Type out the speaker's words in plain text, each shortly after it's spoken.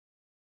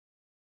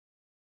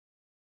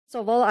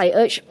First of all, I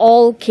urge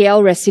all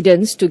KL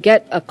residents to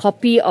get a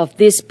copy of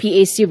this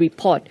PAC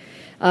report.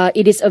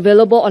 It is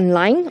available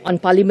online on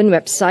Parlimen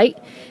website.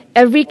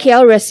 Every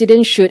KL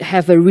resident should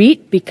have a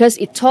read because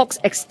it talks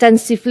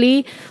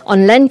extensively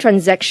on land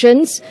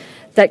transactions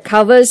that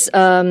covers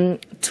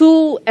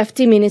two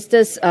FT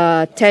ministers'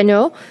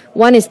 tenure.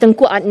 One is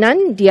Tengku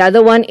Adnan, the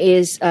other one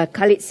is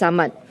Khalid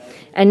Samad.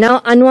 And now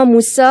Anwar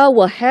Musa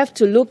will have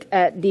to look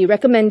at the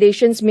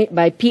recommendations made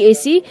by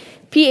PAC.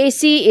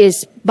 PAC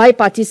is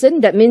bipartisan.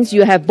 That means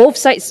you have both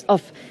sides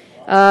of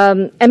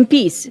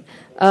MPs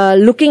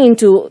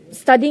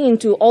studying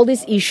into all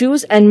these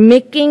issues and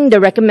making the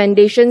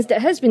recommendations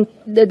that has been,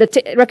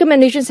 the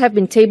recommendations have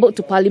been tabled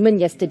to Parliament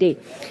yesterday.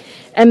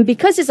 And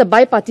because it's a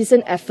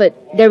bipartisan effort,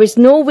 there is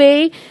no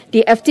way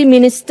the FT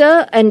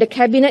minister and the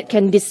cabinet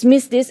can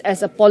dismiss this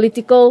as a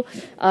political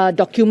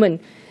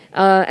document.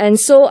 And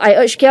so I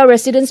urge KL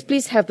residents,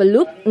 please have a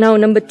look. Now,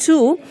 number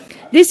two,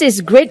 this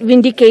is great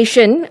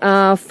vindication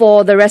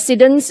for the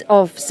residents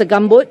of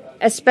Segambut,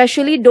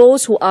 especially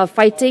those who are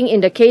fighting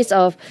in the case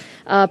of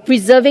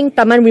preserving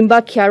Taman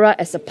Rimba Kiara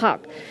as a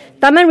park.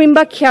 Taman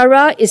Rimba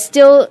Kiara is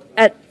still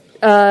at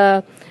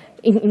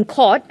in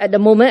court at the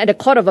moment, at the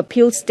Court of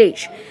Appeal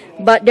stage.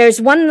 But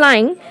there's one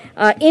line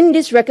in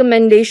these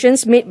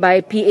recommendations made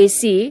by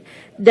PAC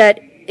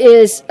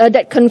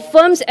that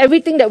confirms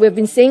everything that we've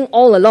been saying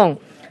all along.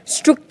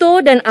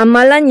 Struktur dan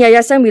amalan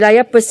Yayasan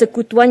Wilayah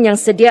Persekutuan yang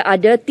sedia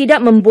ada tidak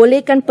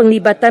membolehkan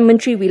penglibatan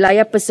Menteri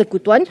Wilayah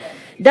Persekutuan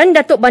dan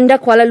Datuk Bandar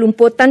Kuala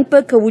Lumpur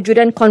tanpa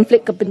kewujudan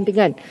konflik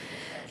kepentingan.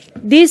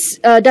 These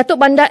Datuk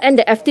Bandar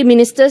and the FT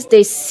ministers,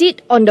 they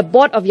sit on the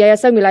board of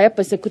Yayasan Wilayah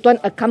Persekutuan,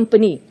 a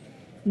company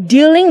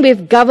dealing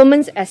with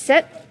government's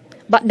asset,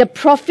 but the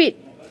profit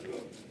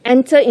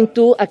enter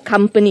into a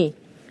company.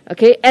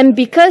 Okay, and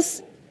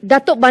because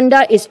Datuk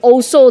Bandar is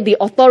also the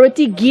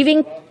authority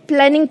giving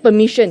planning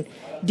permission,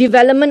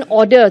 development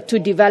order to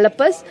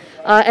developers,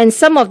 and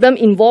some of them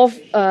involve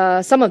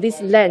some of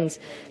these lands.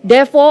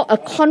 Therefore, a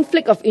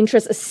conflict of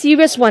interest, a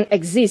serious one,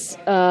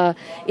 exists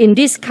in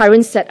this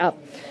current setup.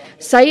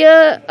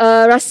 Saya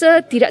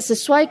rasa tidak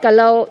sesuai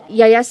kalau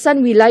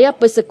Yayasan Wilayah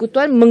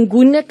Persekutuan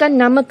menggunakan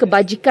nama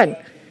kebajikan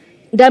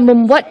dan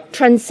membuat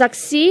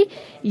transaksi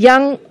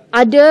yang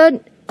ada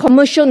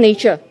commercial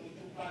nature.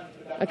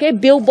 Okay,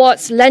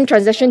 billboards, land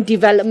transaction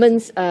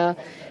developments,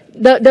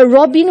 the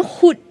Robin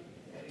Hood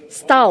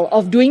style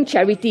of doing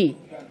charity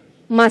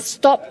must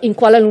stop in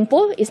Kuala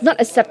Lumpur. It's not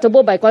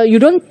acceptable by Kuala Lumpur. You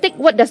don't take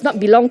what does not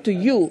belong to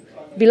you,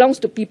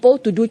 belongs to people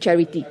to do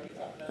charity.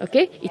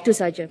 Okay, itu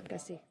saja. Terima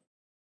kasih.